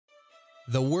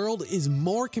The world is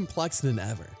more complex than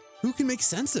ever. Who can make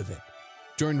sense of it?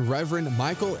 Join Reverend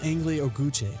Michael Angley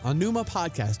Oguche on Numa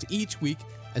Podcast each week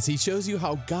as he shows you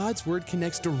how God's Word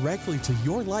connects directly to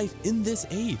your life in this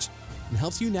age and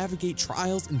helps you navigate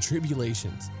trials and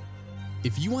tribulations.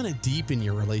 If you want to deepen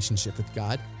your relationship with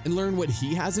God and learn what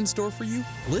He has in store for you,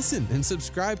 listen and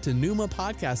subscribe to Numa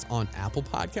Podcast on Apple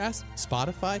Podcasts,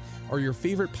 Spotify, or your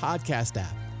favorite podcast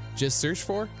app. Just search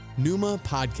for Numa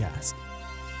Podcast.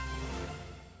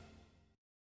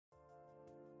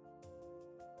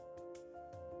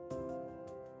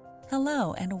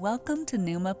 Hello and welcome to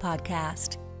Numa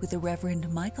Podcast with the Reverend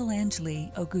Michael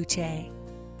Angley Oguche,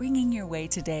 bringing your way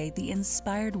today the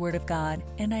inspired Word of God,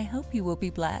 and I hope you will be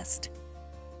blessed.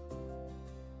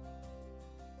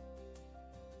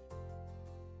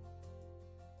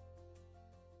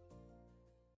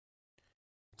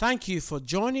 Thank you for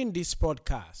joining this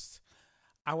podcast.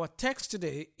 Our text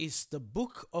today is the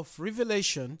book of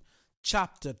Revelation,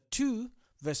 chapter 2,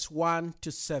 verse 1 to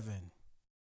 7.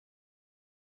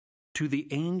 To the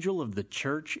angel of the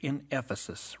church in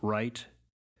Ephesus write,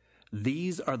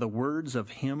 These are the words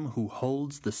of him who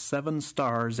holds the 7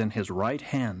 stars in his right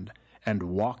hand and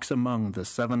walks among the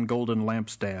 7 golden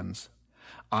lampstands.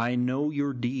 I know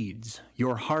your deeds,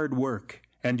 your hard work,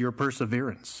 and your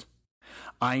perseverance.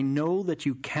 I know that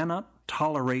you cannot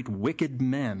tolerate wicked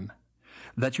men,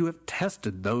 that you have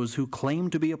tested those who claim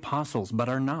to be apostles but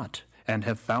are not, and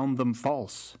have found them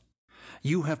false.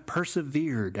 You have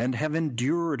persevered and have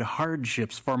endured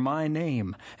hardships for my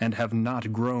name and have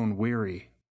not grown weary.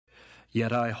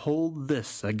 Yet I hold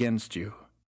this against you.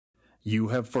 You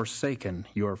have forsaken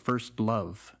your first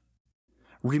love.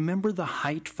 Remember the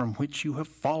height from which you have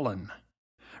fallen.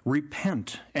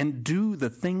 Repent and do the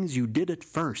things you did at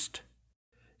first.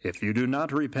 If you do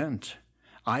not repent,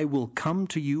 I will come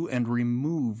to you and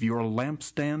remove your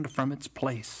lampstand from its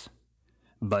place.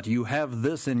 But you have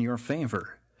this in your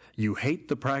favor. You hate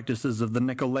the practices of the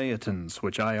Nicolaitans,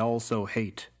 which I also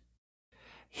hate.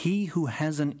 He who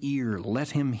has an ear,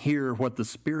 let him hear what the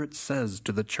Spirit says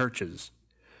to the churches.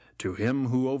 To him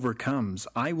who overcomes,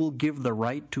 I will give the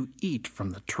right to eat from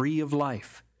the tree of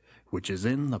life, which is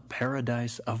in the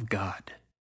paradise of God.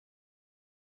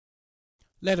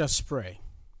 Let us pray.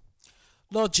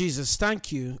 Lord Jesus,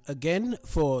 thank you again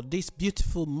for this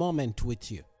beautiful moment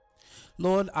with you.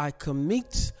 Lord, I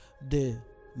commit the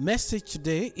message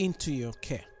today into your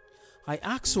care. I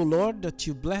ask, O Lord, that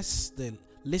you bless the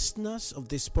listeners of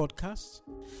this podcast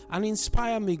and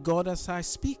inspire me, God, as I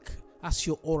speak as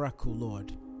your oracle,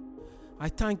 Lord. I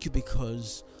thank you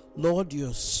because, Lord,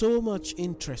 you're so much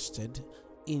interested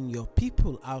in your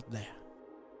people out there.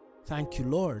 Thank you,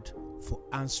 Lord, for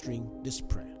answering this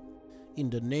prayer. In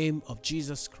the name of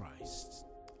Jesus Christ.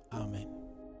 Amen.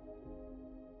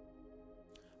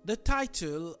 The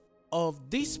title of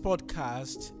this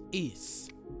podcast is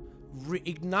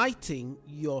Reigniting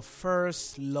Your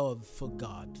First Love for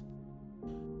God.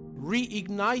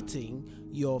 Reigniting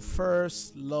Your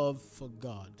First Love for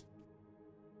God.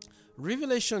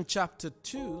 Revelation chapter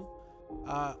 2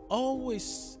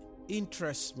 always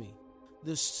interests me.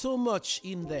 There's so much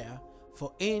in there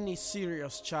for any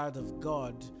serious child of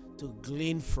God to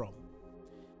glean from.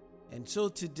 And so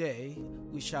today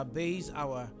we shall base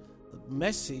our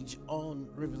message on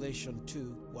Revelation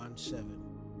 2:1-7.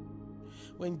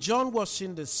 When John was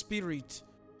in the Spirit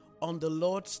on the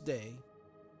Lord's day,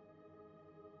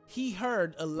 he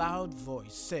heard a loud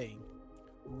voice saying,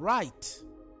 Write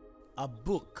a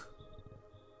book,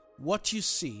 what you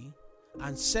see,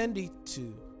 and send it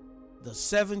to the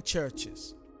 7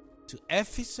 churches, to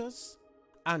Ephesus,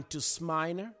 and to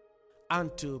Smyrna,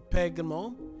 and to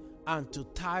Pergamum, and to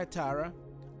Thyatira,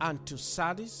 and to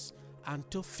Sardis, and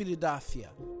to Philadelphia,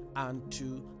 and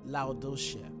to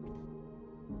Laodicea.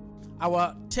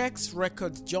 Our text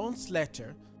records John's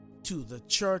letter to the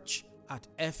church at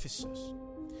Ephesus.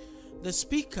 The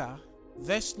speaker,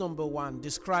 verse number 1,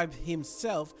 described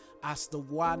himself as the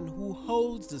one who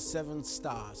holds the 7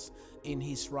 stars in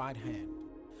his right hand,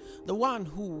 the one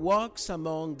who walks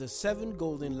among the 7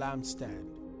 golden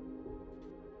lampstands.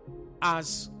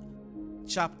 As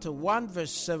chapter 1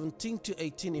 verse 17 to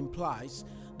 18 implies,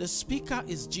 the speaker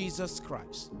is Jesus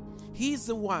Christ. He is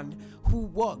the one who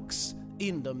walks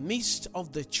in the midst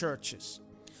of the churches.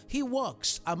 He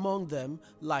walks among them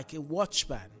like a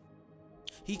watchman.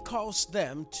 He calls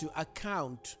them to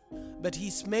account, but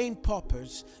his main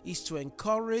purpose is to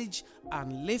encourage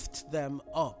and lift them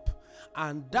up.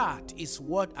 And that is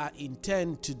what I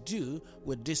intend to do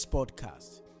with this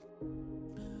podcast.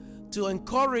 To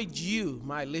encourage you,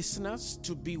 my listeners,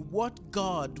 to be what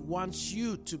God wants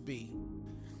you to be.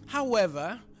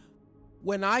 However,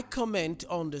 When I comment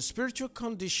on the spiritual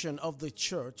condition of the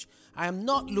church, I am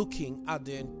not looking at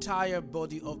the entire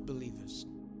body of believers.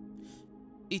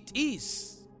 It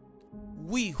is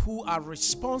we who are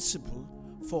responsible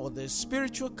for the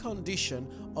spiritual condition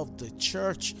of the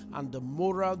church and the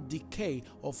moral decay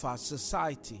of our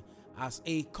society as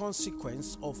a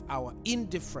consequence of our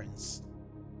indifference.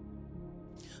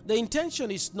 The intention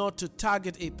is not to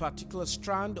target a particular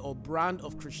strand or brand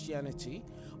of Christianity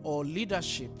or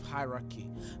leadership hierarchy,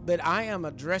 but I am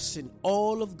addressing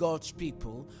all of God's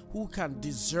people who can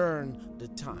discern the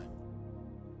time.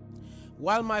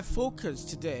 While my focus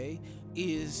today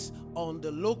is on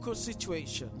the local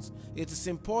situations, it is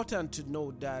important to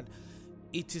note that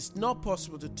it is not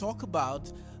possible to talk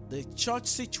about the church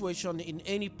situation in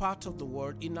any part of the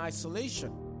world in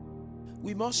isolation.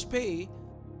 We must pay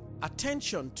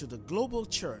attention to the global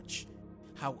church.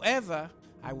 However,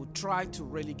 I would try to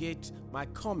relegate my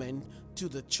comment to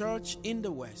the church in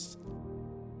the West.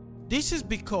 This is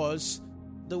because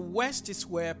the West is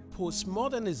where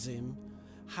postmodernism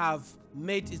have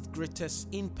made its greatest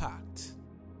impact.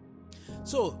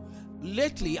 So,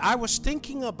 lately I was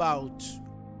thinking about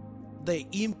the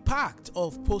impact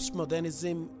of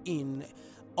postmodernism in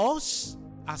us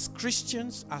as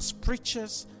Christians, as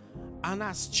preachers, and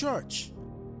as church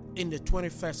in the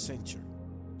 21st century.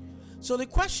 So the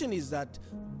question is that,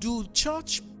 do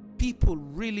church people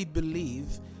really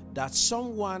believe that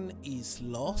someone is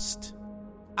lost,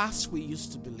 as we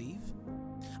used to believe,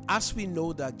 as we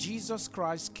know that Jesus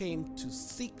Christ came to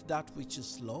seek that which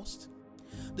is lost?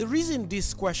 The reason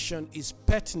this question is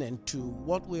pertinent to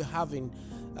what we're having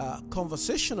a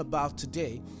conversation about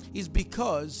today is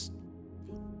because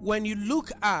when you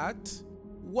look at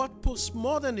what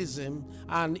postmodernism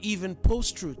and even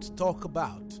post-truth talk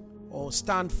about or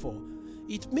stand for,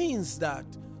 it means that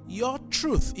your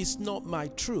truth is not my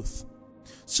truth.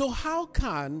 So how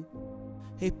can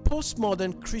a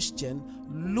postmodern Christian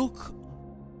look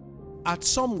at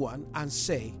someone and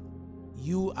say,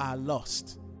 you are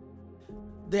lost?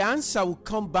 The answer will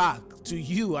come back to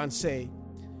you and say,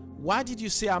 why did you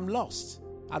say I'm lost?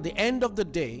 At the end of the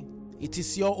day, it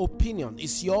is your opinion,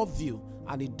 it's your view,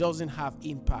 and it doesn't have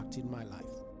impact in my life.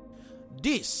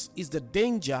 This is the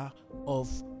danger of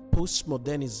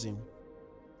postmodernism,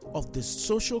 of the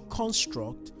social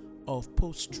construct of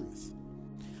post-truth.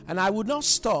 And I would not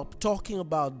stop talking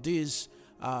about these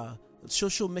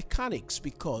social mechanics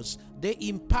because they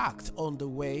impact on the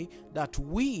way that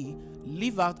we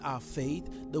live out our faith,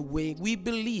 the way we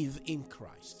believe in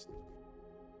Christ.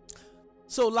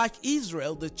 So like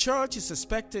Israel, the church is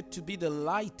expected to be the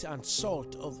light and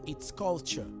salt of its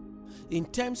culture in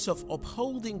terms of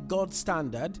upholding God's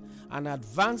standard and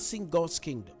advancing God's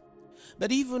kingdom.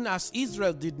 But even as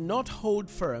Israel did not hold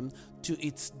firm to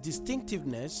its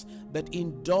distinctiveness, but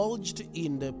indulged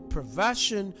in the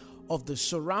perversion of the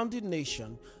surrounding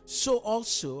nation, so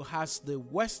also has the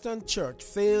Western church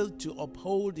failed to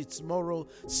uphold its moral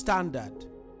standard,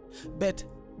 but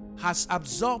has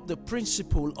absorbed the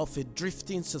principle of a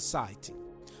drifting society.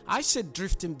 I say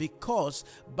drifting because,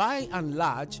 by and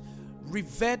large,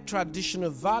 revered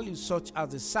traditional values such as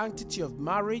the sanctity of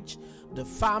marriage, the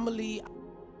family,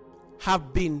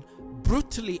 have been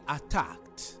brutally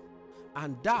attacked.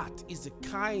 And that is the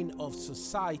kind of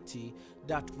society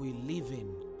that we live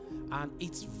in. And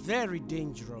it's very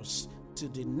dangerous to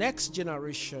the next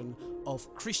generation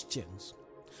of Christians.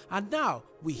 And now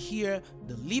we hear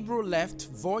the liberal left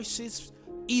voices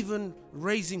even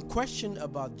raising questions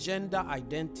about gender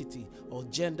identity or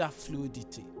gender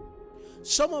fluidity.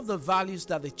 Some of the values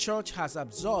that the church has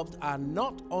absorbed are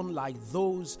not unlike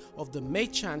those of the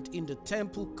merchant in the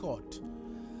temple court.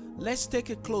 Let's take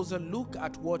a closer look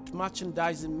at what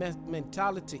merchandising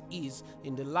mentality is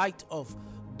in the light of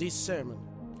this sermon.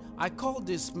 I call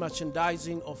this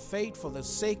merchandising of faith for the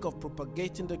sake of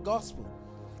propagating the gospel.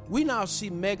 We now see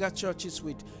mega churches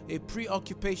with a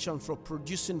preoccupation for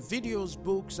producing videos,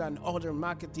 books, and other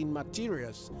marketing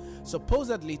materials,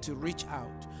 supposedly to reach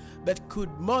out. But could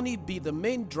money be the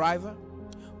main driver?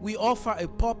 We offer a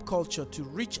pop culture to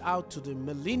reach out to the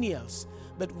millennials,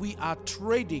 but we are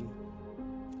trading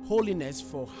holiness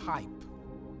for hype.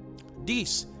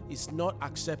 This is not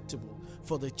acceptable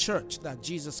for the church that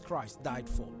Jesus Christ died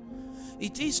for.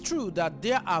 It is true that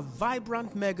there are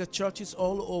vibrant mega churches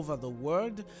all over the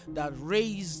world that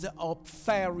raised up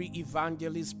fiery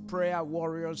evangelists, prayer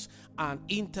warriors, and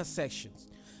intercessions.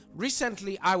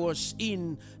 Recently, I was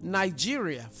in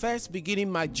Nigeria, first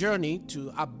beginning my journey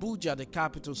to Abuja, the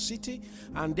capital city,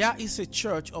 and there is a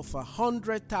church of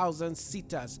 100,000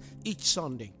 seaters each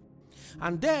Sunday.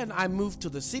 And then I moved to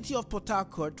the city of Port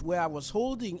Harcourt, where I was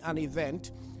holding an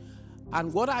event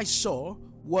And what I saw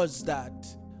was that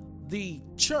the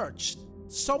church,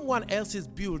 someone else is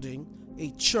building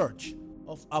a church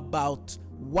of about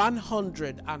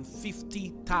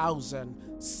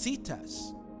 150,000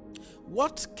 seaters.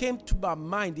 What came to my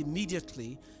mind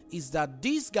immediately is that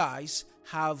these guys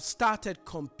have started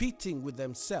competing with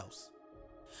themselves.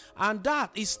 And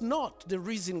that is not the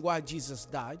reason why Jesus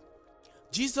died.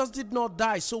 Jesus did not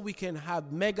die so we can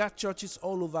have mega churches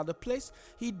all over the place.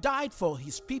 He died for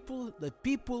his people, the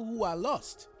people who are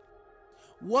lost.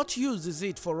 What use is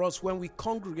it for us when we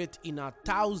congregate in our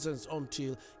thousands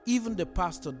until even the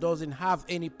pastor doesn't have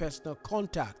any personal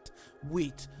contact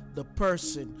with the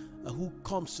person who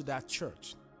comes to that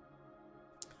church?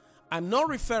 I'm not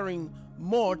referring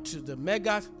more to the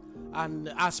mega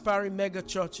and aspiring mega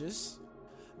churches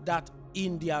that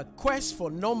in their quest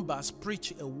for numbers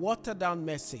preach a watered down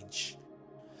message.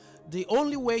 The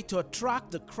only way to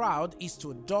attract the crowd is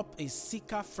to adopt a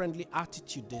seeker-friendly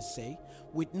attitude, they say,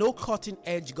 with no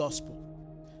cutting-edge gospel.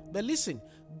 But listen,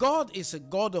 God is a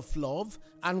God of love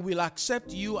and will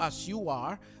accept you as you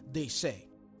are, they say.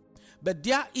 But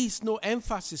there is no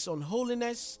emphasis on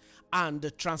holiness and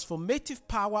the transformative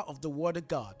power of the Word of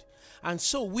God. And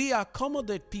so we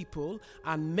accommodate people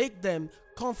and make them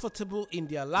comfortable in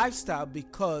their lifestyle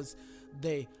because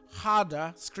the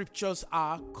harder scriptures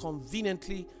are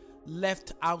conveniently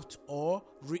left out or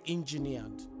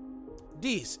re-engineered.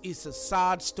 This is a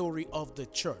sad story of the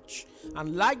church.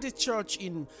 And like the church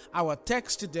in our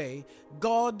text today,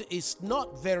 God is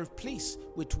not very pleased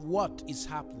with what is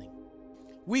happening.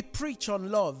 We preach on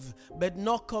love, but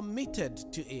not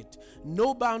committed to it.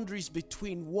 No boundaries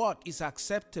between what is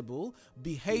acceptable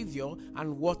behavior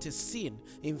and what is sin.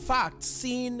 In fact,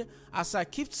 sin, as I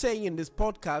keep saying in this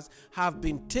podcast, have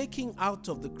been taken out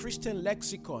of the Christian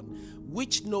lexicon,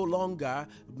 which no longer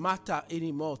matter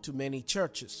anymore to many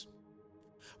churches.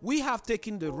 We have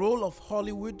taken the role of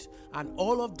Hollywood and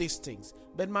all of these things.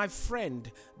 But my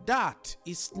friend, that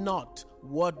is not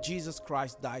what Jesus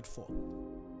Christ died for.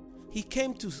 He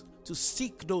came to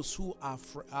seek those who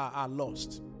are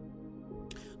lost.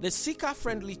 The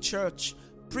seeker-friendly church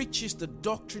preaches the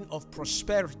doctrine of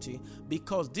prosperity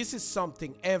because this is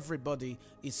something everybody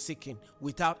is seeking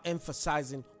without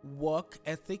emphasizing work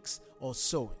ethics or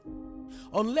sowing.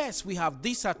 Unless we have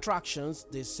these attractions,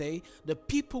 they say, the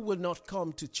people will not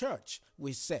come to church,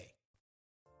 we say.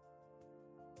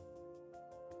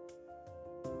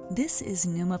 This is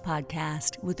Numa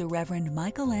Podcast with the Reverend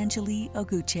Michelangelo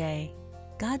Oguche.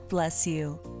 God bless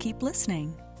you. Keep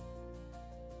listening.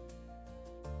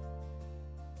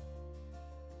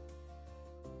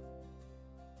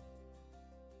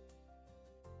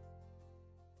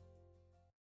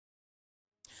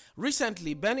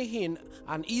 Recently, Benny Hinn,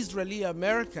 an Israeli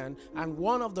American and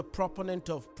one of the proponents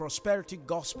of prosperity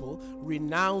gospel,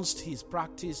 renounced his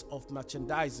practice of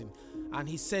merchandising. And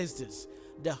he says this: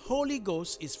 the Holy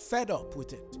Ghost is fed up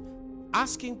with it,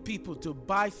 asking people to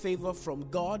buy favor from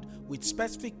God with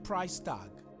specific price tag.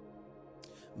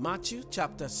 Matthew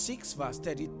chapter 6 verse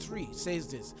 33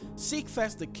 says this: seek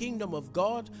first the kingdom of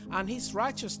God and his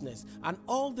righteousness, and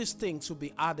all these things will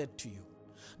be added to you.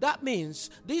 That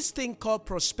means this thing called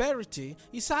prosperity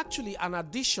is actually an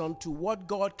addition to what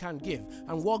God can give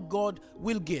and what God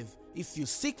will give. If you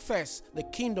seek first the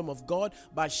kingdom of God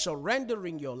by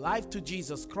surrendering your life to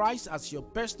Jesus Christ as your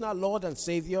personal Lord and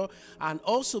Savior, and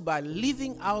also by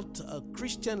living out a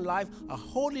Christian life, a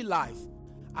holy life,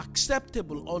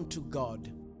 acceptable unto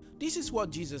God. This is what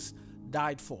Jesus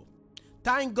died for.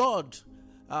 Thank God,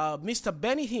 Mr.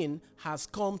 Benny Hinn has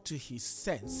come to his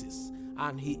senses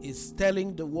and he is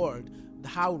telling the world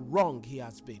how wrong he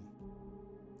has been.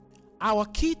 Our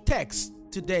key text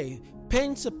today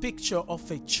paints a picture of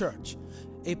a church,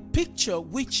 a picture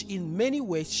which in many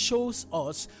ways shows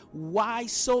us why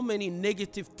so many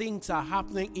negative things are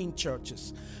happening in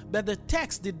churches. But the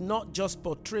text did not just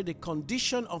portray the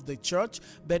condition of the church,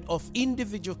 but of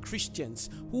individual Christians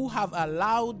who have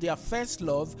allowed their first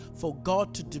love for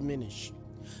God to diminish.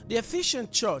 The Ephesian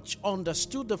church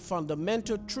understood the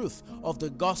fundamental truth of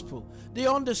the gospel. They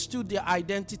understood their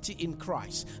identity in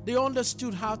Christ. They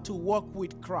understood how to walk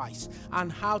with Christ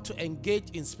and how to engage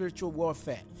in spiritual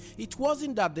warfare. It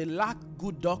wasn't that they lacked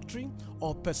good doctrine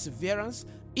or perseverance,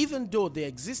 even though they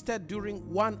existed during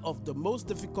one of the most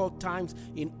difficult times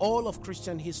in all of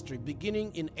Christian history,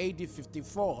 beginning in AD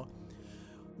 54,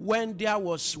 when there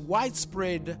was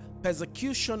widespread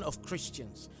persecution of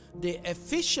Christians. The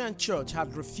Ephesian church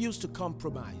had refused to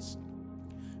compromise.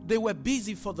 They were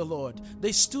busy for the Lord.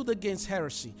 They stood against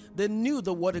heresy. They knew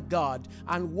the word of God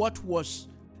and what was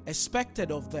expected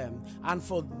of them. And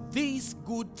for these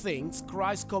good things,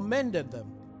 Christ commended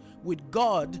them. with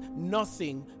God,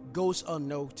 nothing goes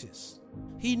unnoticed.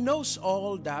 He knows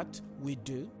all that we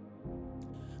do.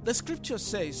 The scripture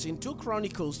says in 2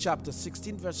 Chronicles chapter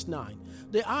 16 verse 9,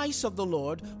 the eyes of the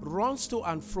Lord runs to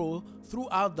and fro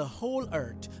throughout the whole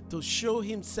earth to show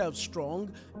himself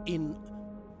strong in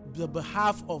the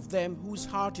behalf of them whose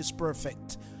heart is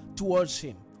perfect towards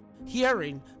him.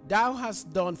 Hearing, thou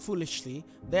hast done foolishly,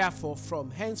 therefore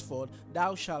from henceforth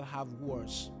thou shalt have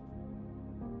wars.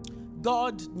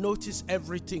 God notices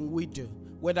everything we do,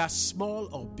 whether small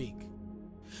or big.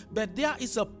 But there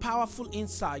is a powerful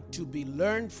insight to be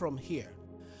learned from here.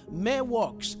 Mere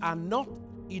works are not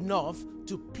enough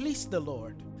to please the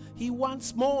Lord. He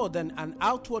wants more than an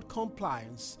outward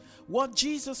compliance. What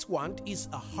Jesus wants is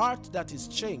a heart that is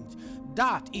changed.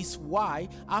 That is why,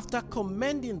 after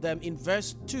commending them in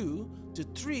verse 2 to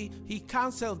 3, he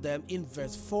counseled them in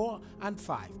verse 4 and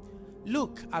 5.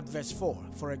 Look at verse 4,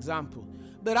 for example.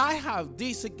 But I have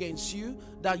this against you,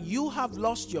 that you have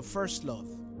lost your first love.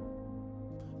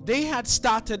 They had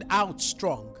started out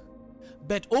strong,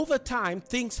 but over time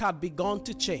things had begun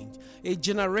to change. A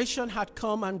generation had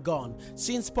come and gone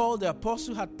since Paul the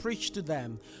apostle had preached to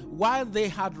them, while they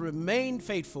had remained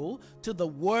faithful to the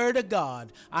word of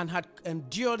God and had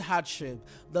endured hardship,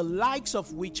 the likes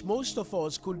of which most of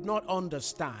us could not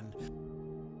understand.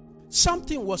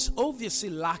 Something was obviously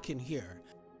lacking here.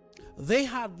 They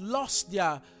had lost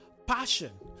their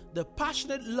passion, the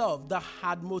passionate love that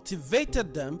had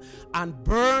motivated them and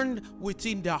burned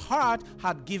within their heart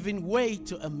had given way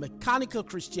to a mechanical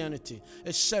Christianity,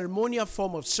 a ceremonial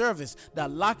form of service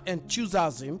that lacked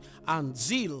enthusiasm and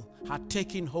zeal had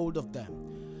taken hold of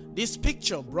them. This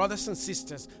picture, brothers and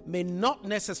sisters, may not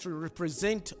necessarily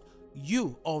represent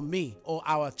you or me or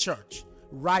our church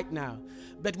right now,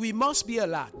 but we must be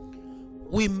alert.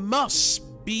 We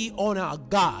must be on our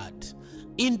guard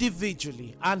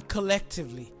individually and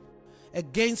collectively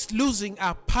against losing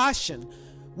our passion.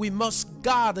 We must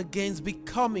guard against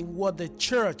becoming what the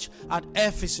church at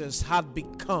Ephesus had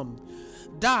become.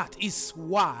 That is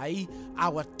why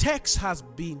our text has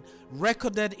been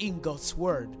recorded in God's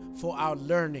word for our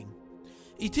learning.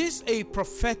 It is a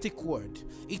prophetic word.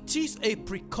 It is a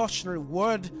precautionary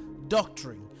word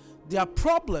doctrine. Their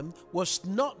problem was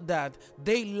not that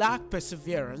they lacked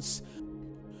perseverance.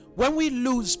 When we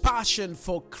lose passion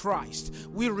for Christ,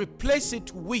 we replace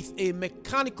it with a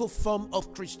mechanical form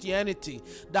of Christianity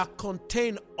that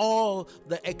contains all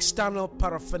the external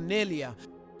paraphernalia,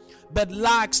 but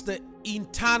lacks the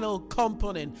internal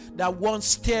component that once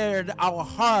stirred our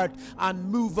heart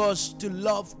and moved us to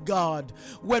love God.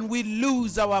 When we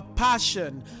lose our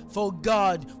passion for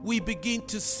God, we begin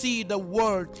to see the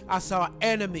world as our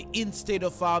enemy instead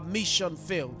of our mission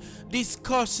field. This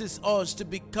causes us to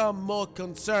become more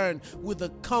concerned with the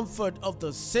comfort of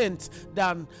the saints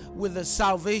than with the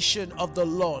salvation of the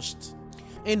lost.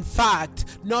 In fact,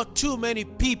 not too many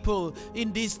people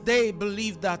in this day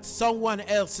believe that someone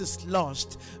else is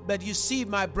lost. But you see,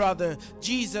 my brother,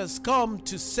 Jesus come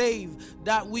to save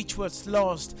that which was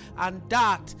lost, and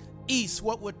that is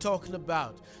what we're talking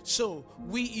about. So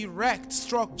we erect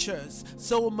structures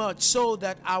so much so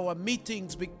that our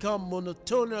meetings become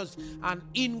monotonous and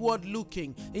inward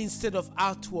looking instead of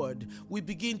outward. We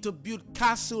begin to build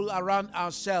castles around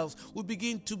ourselves. We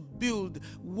begin to build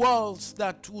walls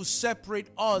that will separate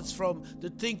us from the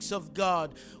things of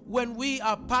God. When we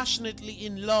are passionately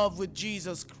in love with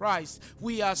Jesus Christ,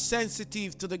 we are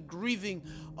sensitive to the grieving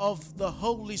of the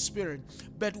Holy Spirit.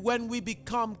 But when we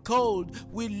become cold,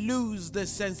 we lose the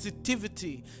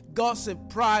sensitivity. Gossip,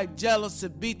 pride, jealousy,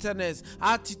 bitterness,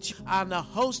 attitude, and a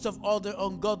host of other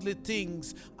ungodly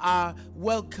things are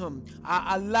welcome,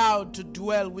 are allowed to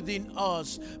dwell within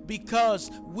us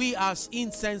because we are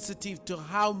insensitive to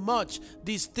how much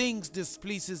these things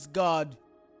displeases God.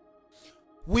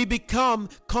 We become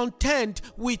content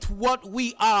with what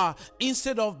we are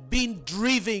instead of being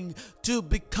driven to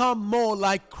become more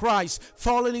like Christ,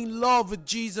 falling in love with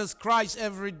Jesus Christ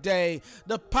every day.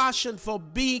 The passion for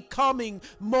becoming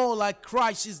more like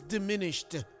Christ is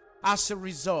diminished. As a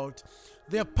result,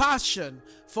 their passion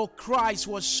for Christ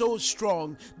was so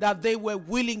strong that they were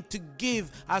willing to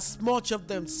give as much of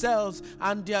themselves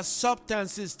and their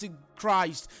substances to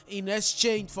Christ in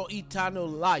exchange for eternal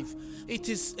life. It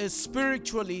is a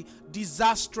spiritually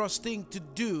disastrous thing to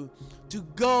do, to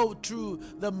go through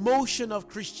the motion of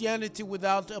Christianity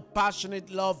without a passionate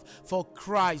love for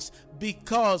Christ,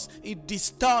 because it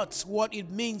distorts what it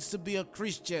means to be a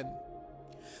Christian.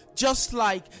 Just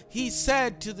like he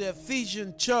said to the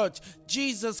Ephesian church,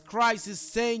 Jesus Christ is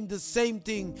saying the same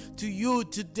thing to you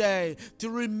today, to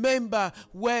remember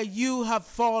where you have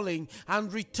fallen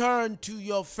and return to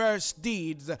your first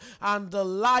deeds and the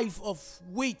life of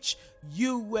which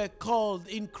you were called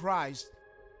in Christ.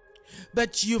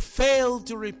 But you failed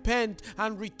to repent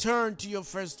and return to your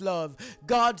first love.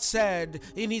 God said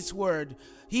in His Word,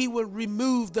 He will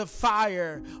remove the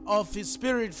fire of His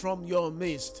Spirit from your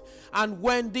midst. And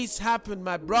when this happened,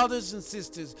 my brothers and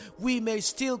sisters, we may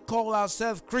still call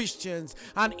ourselves Christians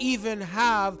and even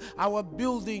have our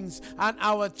buildings and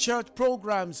our church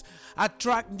programs,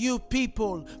 attract new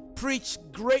people, preach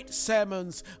great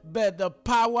sermons, but the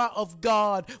power of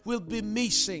God will be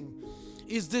missing.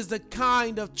 Is this the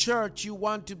kind of church you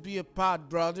want to be a part,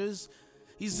 brothers?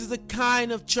 Is this the kind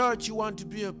of church you want to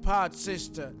be a part,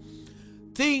 sister?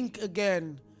 Think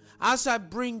again. As I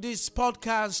bring this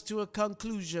podcast to a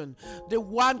conclusion, the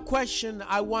one question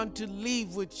I want to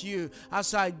leave with you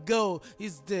as I go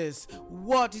is this: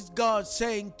 what is God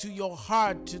saying to your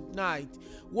heart tonight?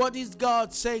 What is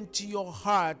God saying to your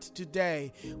heart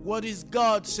today? What is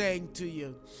God saying to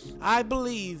you? I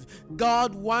believe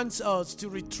God wants us to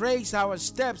retrace our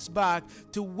steps back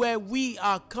to where we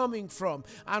are coming from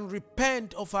and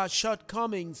repent of our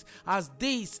shortcomings, as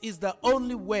this is the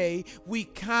only way we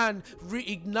can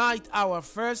reignite our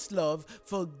first love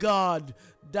for God,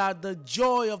 that the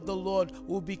joy of the Lord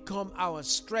will become our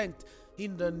strength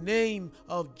in the name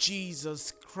of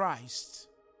Jesus Christ.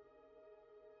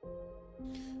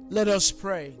 Let us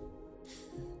pray.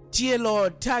 Dear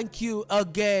Lord, thank you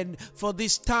again for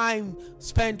this time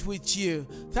spent with you.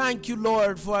 Thank you,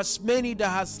 Lord, for as many that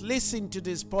has listened to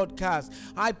this podcast.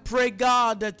 I pray,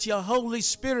 God, that your Holy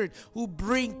Spirit will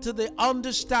bring to the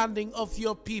understanding of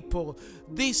your people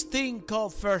this thing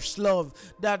called first love,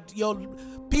 that your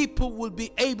people will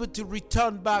be able to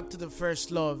return back to the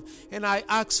first love. And I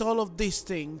ask all of these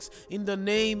things in the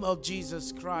name of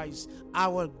Jesus Christ,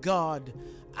 our God,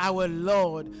 our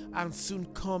Lord, and soon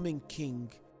coming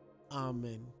King.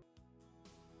 Amen.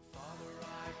 Father,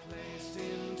 I place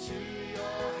into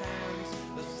your hands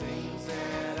the things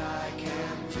that I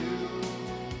can do.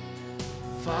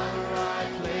 Father, I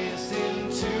place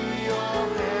into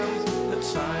your hands the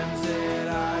times that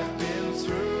I've been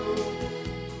through.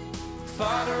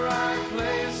 Father, I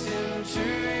place into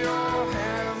your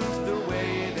hands the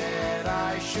way that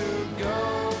I should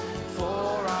go,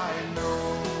 for I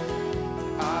know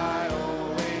I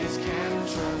always can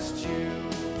trust you.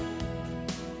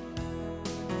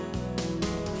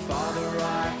 Father,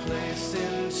 I place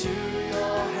into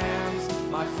your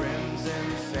hands my friends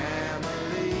and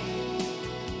family.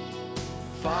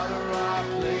 Father, I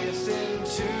place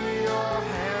into your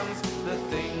hands the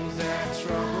things that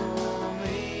trouble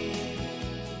me.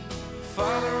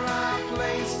 Father, I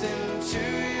place into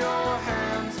your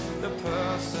hands the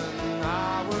person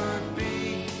I would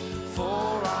be,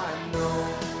 for I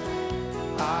know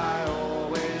I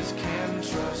always can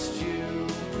trust you.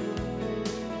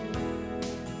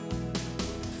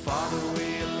 Father,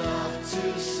 we love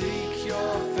to seek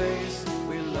your face.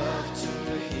 We love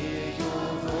to hear your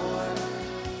voice.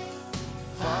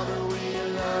 Father, we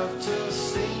love to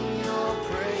sing your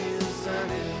praise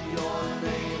and in your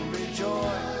name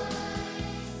rejoice.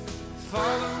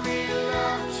 Father, we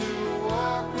love to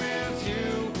walk with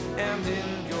you and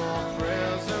in your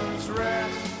presence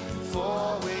rest,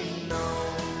 for we know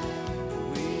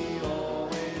we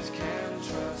always can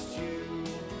trust you.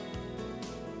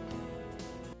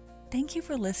 Thank you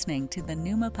for listening to the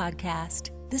Pneuma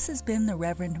Podcast. This has been the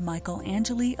Reverend Michael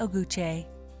Angeli Oguche.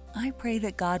 I pray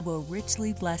that God will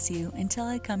richly bless you until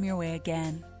I come your way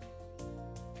again.